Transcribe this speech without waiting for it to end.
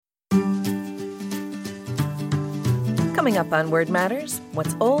Coming up on Word Matters,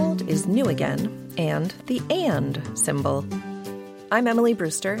 what's old is new again, and the and symbol. I'm Emily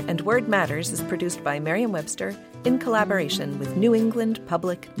Brewster, and Word Matters is produced by Merriam-Webster in collaboration with New England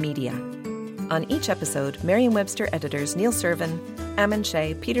Public Media. On each episode, Merriam-Webster editors Neil Servin, Ammon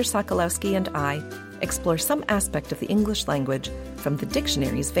Shea, Peter Sokolowski, and I explore some aspect of the English language from the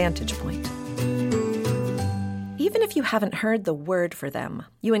dictionary's vantage point. Even if you haven't heard the word for them,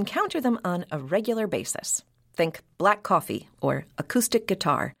 you encounter them on a regular basis. Think black coffee or acoustic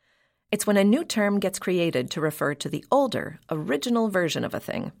guitar. It's when a new term gets created to refer to the older, original version of a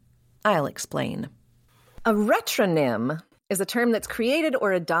thing. I'll explain. A retronym is a term that's created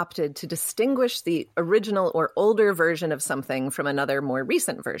or adopted to distinguish the original or older version of something from another, more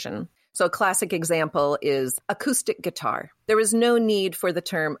recent version. So a classic example is acoustic guitar. There was no need for the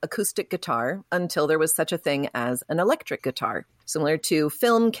term acoustic guitar until there was such a thing as an electric guitar. Similar to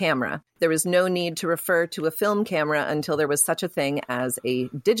film camera, there was no need to refer to a film camera until there was such a thing as a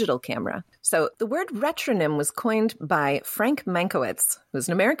digital camera. So the word retronym was coined by Frank Mankiewicz, who's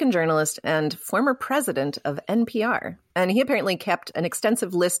an American journalist and former president of NPR. And he apparently kept an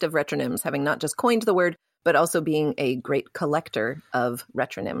extensive list of retronyms, having not just coined the word, but also being a great collector of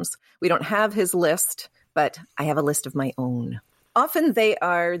retronyms. We don't have his list, but I have a list of my own. Often they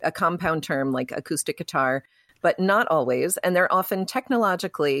are a compound term like acoustic guitar, but not always, and they're often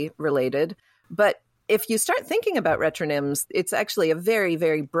technologically related. But if you start thinking about retronyms, it's actually a very,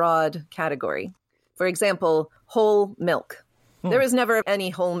 very broad category. For example, whole milk. There was never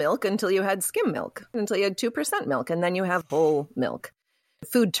any whole milk until you had skim milk, until you had 2% milk, and then you have whole milk.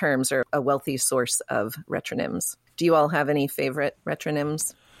 Food terms are a wealthy source of retronyms. Do you all have any favorite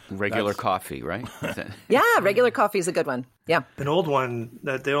retronyms? Regular coffee, right? Yeah, regular coffee is a good one. Yeah. An old one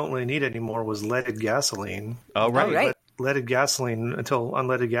that they don't really need anymore was leaded gasoline. Oh, right. Oh, right. Leaded gasoline, until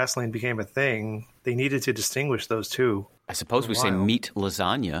unleaded gasoline became a thing, they needed to distinguish those two. I suppose we say meat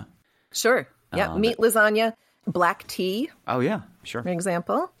lasagna. Sure. Yeah, meat lasagna, black tea. Oh, yeah, sure. For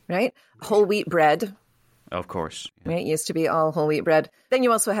example, right? Whole wheat bread. Of course. Right, it used to be all whole wheat bread. Then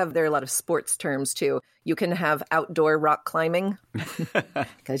you also have, there are a lot of sports terms too. You can have outdoor rock climbing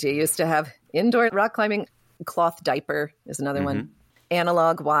because you used to have indoor rock climbing. Cloth diaper is another one.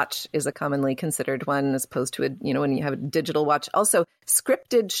 Analog watch is a commonly considered one as opposed to, when you have a digital watch. Also,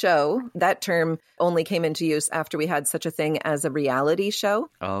 scripted show, that term only came into use after we had such a thing as a reality show.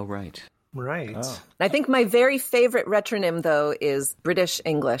 Oh, right. Right. Oh. I think my very favorite retronym, though, is British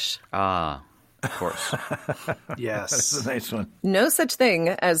English. Ah, of course. Yes. That's a nice one. No such thing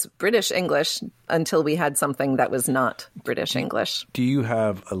as British English until we had something that was not British English. Do you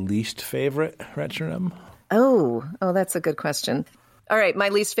have a least favorite retronym? Oh, that's a good question. All right, my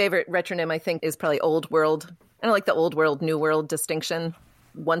least favorite retronym, I think, is probably Old World. I don't like the Old World, New World distinction.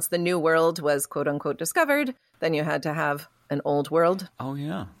 Once the New World was quote-unquote discovered, then you had to have an Old World. Oh,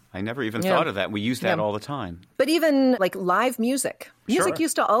 yeah. I never even thought of that. We use that all the time. But even like live music. Music Sure.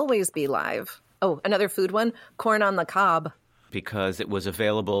 used to always be live. Oh, another food one, corn on the cob. Because it was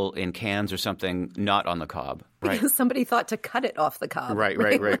available in cans or something, not on the cob. Right. Because somebody thought to cut it off the cob.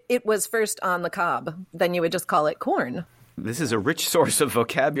 Right. It was first on the cob. Then you would just call it corn. This is a rich source of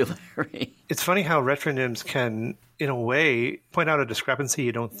vocabulary. It's funny how retronyms can, in a way, point out a discrepancy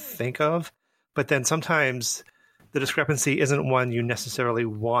you don't think of, but then sometimes the discrepancy isn't one you necessarily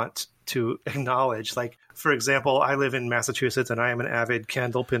want to acknowledge. Like, for example, I live in Massachusetts and I am an avid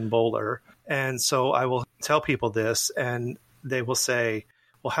candlepin bowler. And so I will tell people this and they will say,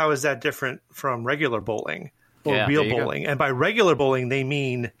 well, how is that different from regular bowling or real bowling? And by regular bowling, they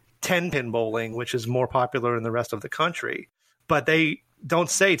mean 10-pin bowling, which is more popular in the rest of the country. But they don't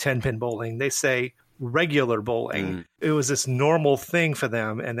say 10-pin bowling. They say regular bowling. It was this normal thing for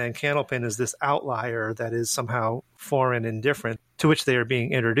them. And then candlepin is this outlier that is somehow foreign and different, to which they are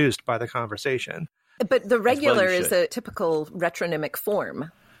being introduced by the conversation. But the regular is a typical retronymic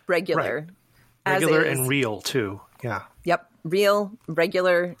form. Regular. Right. Regular and real, too. Yeah. Yep. Real,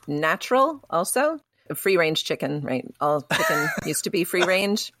 regular, natural also. Free-range chicken, right? All chicken used to be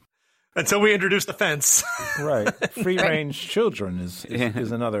free-range. Until we introduced the fence. Right. Free-range children is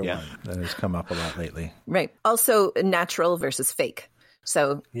another one that has come up a lot lately. Right. Also, natural versus fake.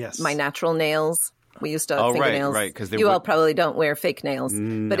 So my natural nails, we used to have fingernails. Right. Because you all probably don't wear fake nails.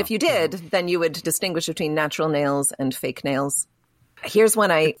 But if you did, then you would distinguish between natural nails and fake nails. Here's one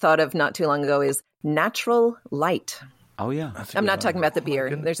I thought of not too long ago is natural light. Oh, yeah. I'm not talking about the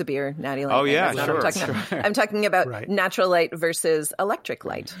beer. There's a beer, Natty Light. Oh, yeah, I'm talking about natural light versus electric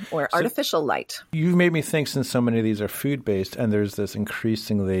light or artificial light. You've made me think, since so many of these are food-based and there's this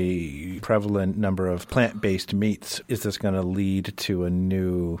increasingly prevalent number of plant-based meats, is this going to lead to a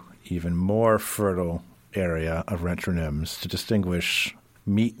new, even more fertile area of retronyms to distinguish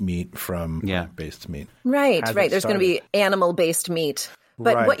meat from plant-based meat. Right. There's going to be animal-based meat.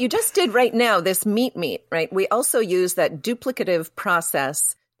 But what you just did right now, this meat, right? We also use that duplicative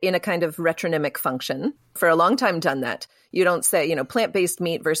process in a kind of retronymic function. For a long time done that. You don't say, plant-based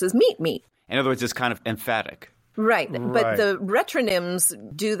meat versus meat. In other words, it's kind of emphatic. Right. But the retronyms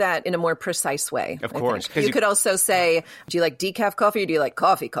do that in a more precise way. Of course. You could also say, do you like decaf coffee or do you like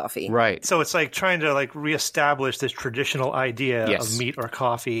coffee? Right. So it's like trying to reestablish this traditional idea of meat or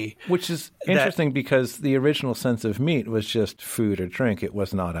coffee. Which is interesting because the original sense of meat was just food or drink. It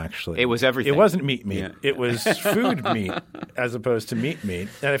was not actually. It was everything. It wasn't meat. Yeah. It was food meat as opposed to meat.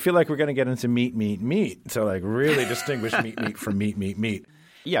 And I feel like we're going to get into meat. So really distinguish meat from meat.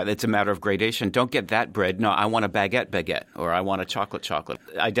 Yeah, it's a matter of gradation. Don't get that bread. No, I want a baguette, or I want a chocolate.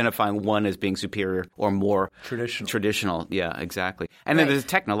 Identifying one as being superior or more traditional. Yeah, exactly. And then there's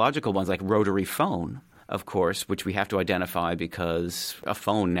technological ones like rotary phone, of course, which we have to identify because a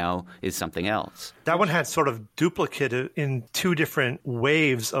phone now is something else. That one had sort of duplicate in two different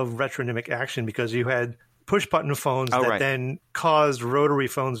waves of retronymic action because you had push-button phones then caused rotary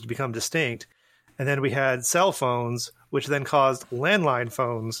phones to become distinct. And then we had cell phones, which then caused landline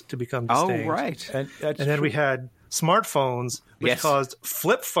phones to become distinct. Oh, right. And then we had smartphones, which caused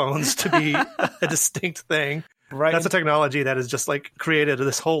flip phones to be a distinct thing. Right. That's a technology that has just created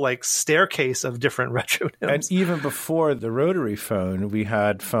this whole staircase of different retronyms. And even before the rotary phone, we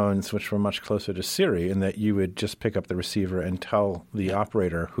had phones which were much closer to Siri in that you would just pick up the receiver and tell the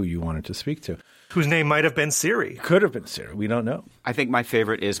operator who you wanted to speak to. Whose name might have been Siri. Could have been Siri. We don't know. I think my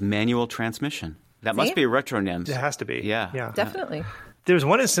favorite is manual transmission. That must be a retronym. It has to be. Yeah. Definitely. There's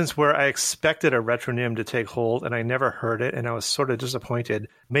one instance where I expected a retronym to take hold and I never heard it and I was sort of disappointed.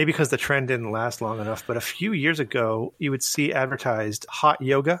 Maybe because the trend didn't last long enough. But a few years ago, you would see advertised hot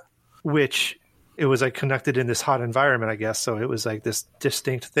yoga, which it was conducted in this hot environment, I guess. So it was this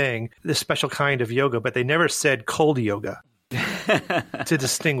distinct thing, this special kind of yoga. But they never said cold yoga to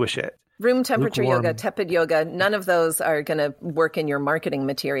distinguish it. Room temperature yoga, tepid yoga, none of those are going to work in your marketing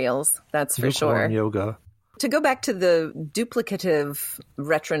materials. That's for sure. Yoga. To go back to the duplicative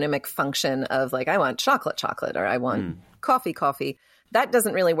retronymic function of I want chocolate or I want coffee, that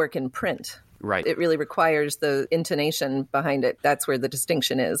doesn't really work in print. Right. It really requires the intonation behind it. That's where the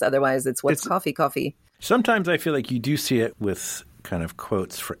distinction is. Otherwise, it's coffee. Sometimes I feel like you do see it with kind of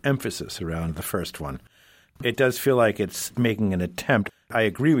quotes for emphasis around the first one. It does feel like it's making an attempt. I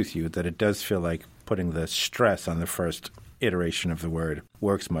agree with you that it does feel like putting the stress on the first iteration of the word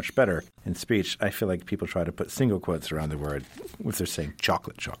works much better. In speech, I feel like people try to put single quotes around the word if they're saying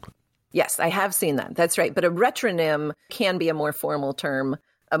chocolate. Yes, I have seen that. That's right. But a retronym can be a more formal term,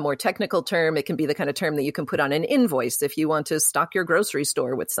 a more technical term. It can be the kind of term that you can put on an invoice if you want to stock your grocery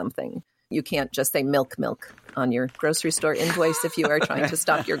store with something. You can't just say milk on your grocery store invoice if you are trying to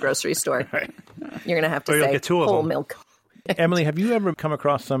stock your grocery store. Right. You're going to have to say whole milk. Emily, have you ever come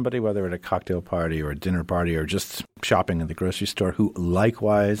across somebody, whether at a cocktail party or a dinner party or just shopping in the grocery store, who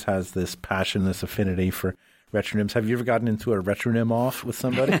likewise has this passion, this affinity for retronyms? Have you ever gotten into a retronym off with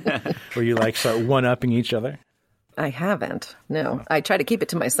somebody where you start one-upping each other? I haven't. No. I try to keep it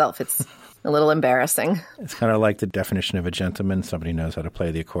to myself. It's a little embarrassing. It's kind of like the definition of a gentleman. Somebody knows how to play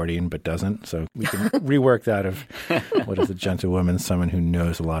the accordion but doesn't. So we can rework that of what is a gentlewoman? Someone who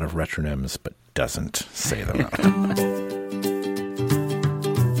knows a lot of retronyms but doesn't say them out.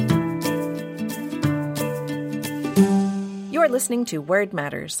 You're listening to Word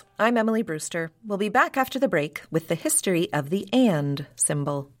Matters. I'm Emily Brewster. We'll be back after the break with the history of the and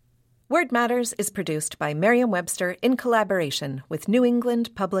symbol. Word Matters is produced by Merriam-Webster in collaboration with New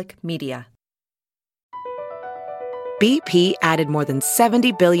England Public Media. BP added more than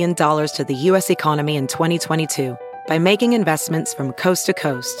 $70 billion to the U.S. economy in 2022 by making investments from coast to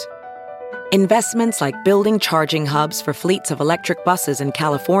coast. Investments like building charging hubs for fleets of electric buses in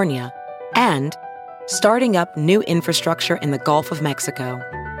California and starting up new infrastructure in the Gulf of Mexico.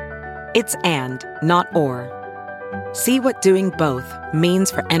 It's and, not or. See what doing both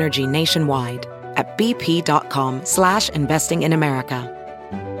means for energy nationwide at bp.com/investing in America.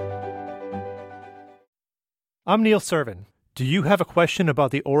 I'm Neil Servin. Do you have a question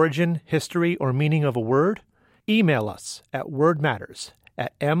about the origin, history, or meaning of a word? Email us at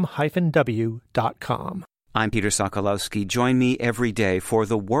wordmatters@m-w.com. I'm Peter Sokolowski. Join me every day for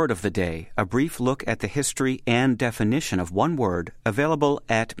the Word of the Day, a brief look at the history and definition of one word, available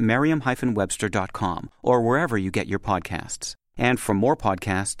at merriam-webster.com or wherever you get your podcasts. And for more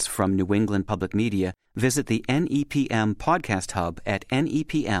podcasts from New England Public Media, visit the NEPM Podcast Hub at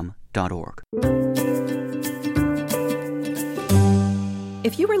nepm.org.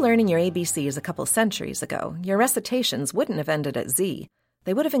 If you were learning your ABCs a couple centuries ago, your recitations wouldn't have ended at Z.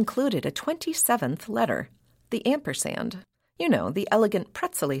 They would have included a 27th letter, the ampersand. You know, the elegant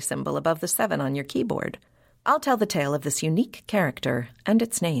pretzel-y symbol above the 7 on your keyboard. I'll tell the tale of this unique character and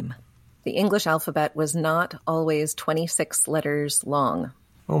its name. The English alphabet was not always 26 letters long.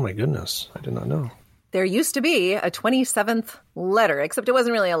 Oh my goodness, I did not know. There used to be a 27th letter, except it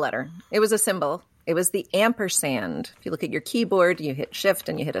wasn't really a letter. It was a symbol. It was the ampersand. If you look at your keyboard, you hit shift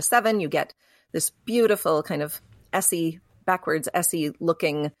and you hit a 7, you get this beautiful kind of S-y, backwards S-y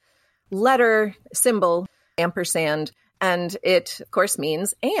looking letter symbol, ampersand, and it, of course,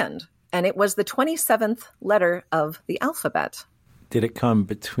 means and. And it was the 27th letter of the alphabet. Did it come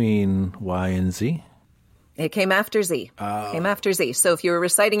between Y and Z? It came after Z. Oh. Came after Z. So if you were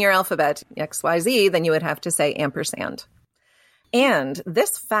reciting your alphabet, X, Y, Z, then you would have to say ampersand. And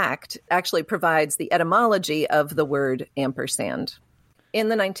this fact actually provides the etymology of the word ampersand. In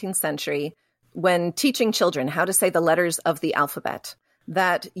the 19th century, when teaching children how to say the letters of the alphabet,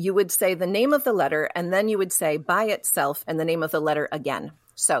 that you would say the name of the letter and then you would say by itself and the name of the letter again.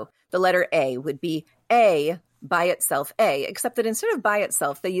 So the letter A would be A by itself, A, except that instead of by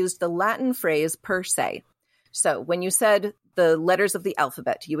itself, they used the Latin phrase per se. So when you said the letters of the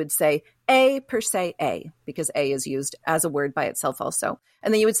alphabet, you would say A per se A, because A is used as a word by itself also.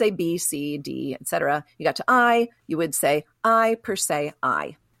 And then you would say B, C, D, etc. You got to I, you would say I per se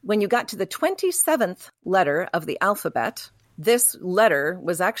I. When you got to the 27th letter of the alphabet, this letter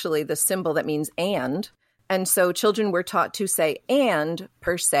was actually the symbol that means and. And so children were taught to say and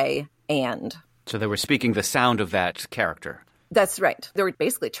per se and. So they were speaking the sound of that character. That's right. They were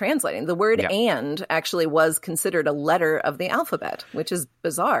basically translating. The word and actually was considered a letter of the alphabet, which is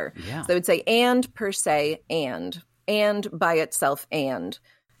bizarre. Yeah. So they would say and per se and by itself and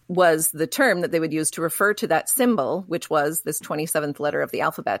was the term that they would use to refer to that symbol, which was this 27th letter of the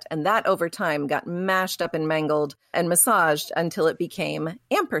alphabet. And that over time got mashed up and mangled and massaged until it became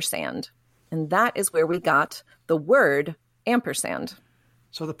ampersand. And that is where we got the word ampersand.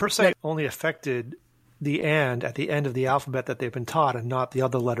 So the per se only affected the and at the end of the alphabet that they've been taught and not the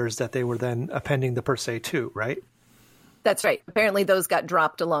other letters that they were then appending the per se to, right? That's right. Apparently those got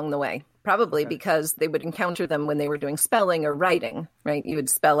dropped along the way, probably because they would encounter them when they were doing spelling or writing, right? You would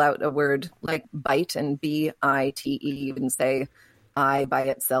spell out a word like bite and B-I-T-E. You wouldn't say I by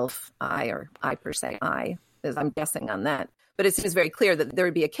itself, I, or I per se, I, as I'm guessing on that. But it seems very clear that there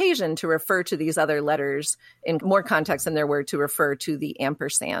would be occasion to refer to these other letters in more context than there were to refer to the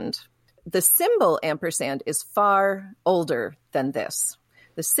ampersand. The symbol ampersand is far older than this.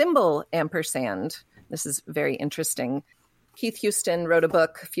 The symbol ampersand, this is very interesting. Keith Houston wrote a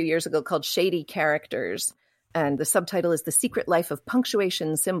book a few years ago called Shady Characters, and the subtitle is The Secret Life of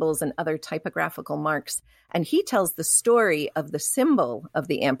Punctuation, Symbols, and Other Typographical Marks. And he tells the story of the symbol of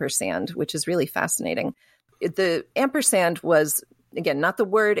the ampersand, which is really fascinating. The ampersand was, again, not the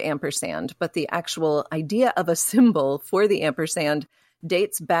word ampersand, but the actual idea of a symbol for the ampersand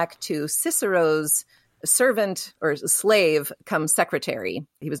dates back to Cicero's servant or slave come secretary.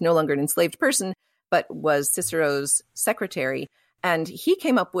 He was no longer an enslaved person, but was Cicero's secretary. And he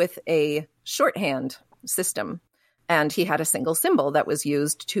came up with a shorthand system. And he had a single symbol that was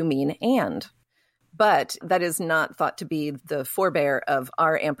used to mean and. But that is not thought to be the forebear of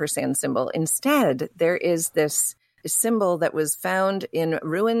our ampersand symbol. Instead, there is this symbol that was found in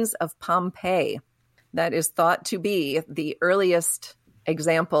ruins of Pompeii that is thought to be the earliest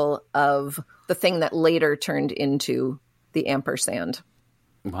example of the thing that later turned into the ampersand.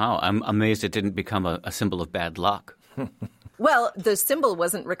 Wow, I'm amazed it didn't become a symbol of bad luck. Well, the symbol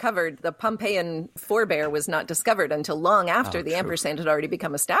wasn't recovered. The Pompeian forebear was not discovered until long after the ampersand had already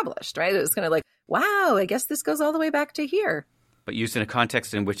become established, right? It was kind of like, wow, I guess this goes all the way back to here. But used in a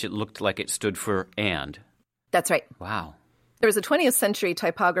context in which it looked like it stood for and. That's right. Wow. There was a 20th century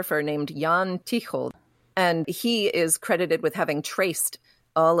typographer named Jan Tychold, and he is credited with having traced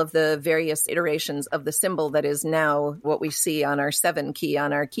all of the various iterations of the symbol that is now what we see on our 7 key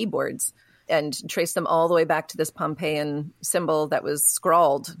on our keyboards, and traced them all the way back to this Pompeian symbol that was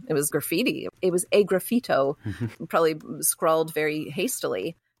scrawled. It was graffiti. It was a graffito, probably scrawled very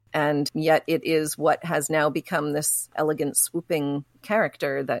hastily. And yet it is what has now become this elegant, swooping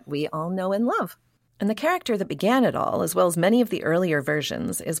character that we all know and love. And the character that began it all, as well as many of the earlier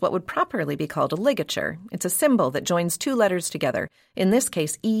versions, is what would properly be called a ligature. It's a symbol that joins 2 letters together, in this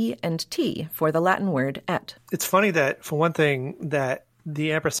case E and T, for the Latin word et. It's funny that, for one thing, that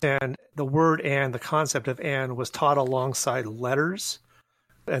the ampersand, the word and, the concept of and was taught alongside letters.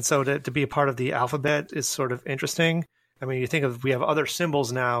 And so to be a part of the alphabet is sort of interesting. I mean, you think of, we have other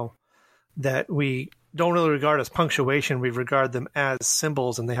symbols now that we don't really regard as punctuation. We regard them as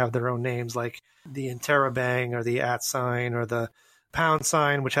symbols, and they have their own names, like the interrobang or the @ sign or the pound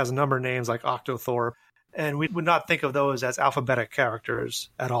sign, which has number names like octothorpe. And we would not think of those as alphabetic characters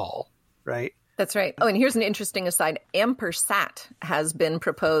at all, right? That's right. Oh, and here's an interesting aside. Ampersat has been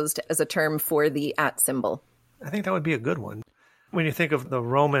proposed as a term for the @ symbol. I think that would be a good one. When you think of the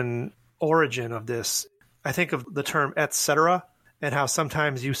Roman origin of this, I think of the term et cetera, and how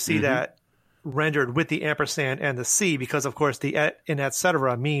sometimes you see that rendered with the ampersand and the C, because of course the et in et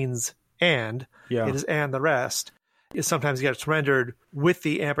cetera means and. Yeah. It is and the rest. It sometimes gets rendered with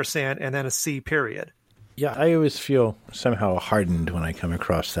the ampersand and then a C period. Yeah, I always feel somehow hardened when I come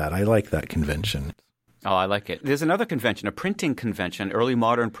across that. I like that convention. Oh, I like it. There's another convention, a printing convention, early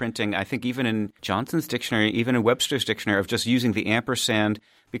modern printing, I think even in Johnson's dictionary, even in Webster's dictionary, of just using the ampersand,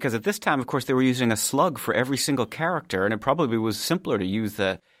 because at this time, of course, they were using a slug for every single character, and it probably was simpler to use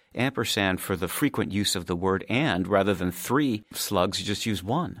the ampersand for the frequent use of the word and, rather than 3 slugs, you just use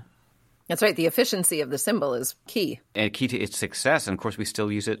 1. That's right. The efficiency of the symbol is key. And key to its success, and of course we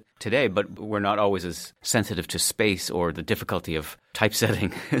still use it today, but we're not always as sensitive to space or the difficulty of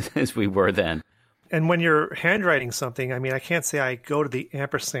typesetting as we were then. And when you're handwriting something, I mean, I can't say I go to the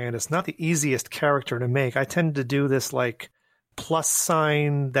ampersand. It's not the easiest character to make. I tend to do this like plus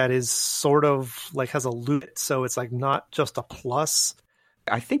sign that is sort of like has a loop, so it's like not just a plus.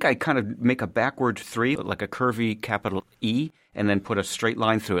 I think I kind of make a backward 3, like a curvy capital E, and then put a straight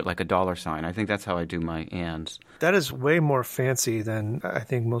line through it like a $sign. I think that's how I do my ands. That is way more fancy than I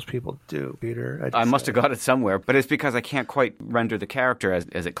think most people do, Peter. I must have got it somewhere, but it's because I can't quite render the character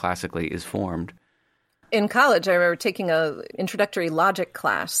as it classically is formed. In college, I remember taking an introductory logic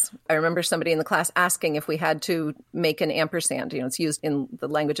class. I remember somebody in the class asking if we had to make an ampersand. It's used in the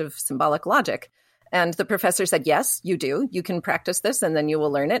language of symbolic logic. And the professor said, yes, you do. You can practice this, and then you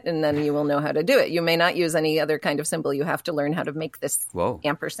will learn it, and then you will know how to do it. You may not use any other kind of symbol. You have to learn how to make this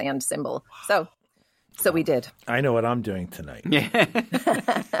ampersand symbol. So we did. I know what I'm doing tonight. Yeah.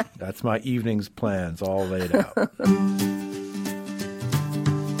 That's my evening's plans all laid out.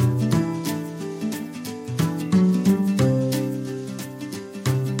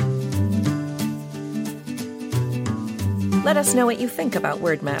 Let us know what you think about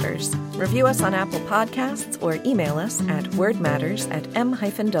Word Matters. Review us on Apple Podcasts or email us at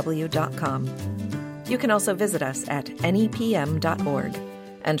wordmatters@m-w.com. You can also visit us at nepm.org.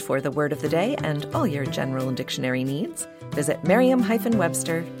 And for the word of the day and all your general dictionary needs, visit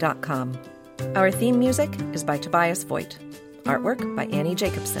merriam-webster.com. Our theme music is by Tobias Voigt. Artwork by Annie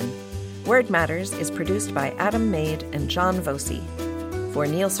Jacobson. Word Matters is produced by Adam Maid and John Voci. For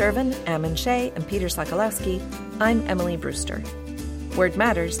Neil Servin, Ammon Shea, and Peter Sokolowski, I'm Emily Brewster. Word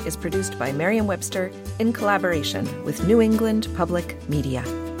Matters is produced by Merriam-Webster in collaboration with New England Public Media.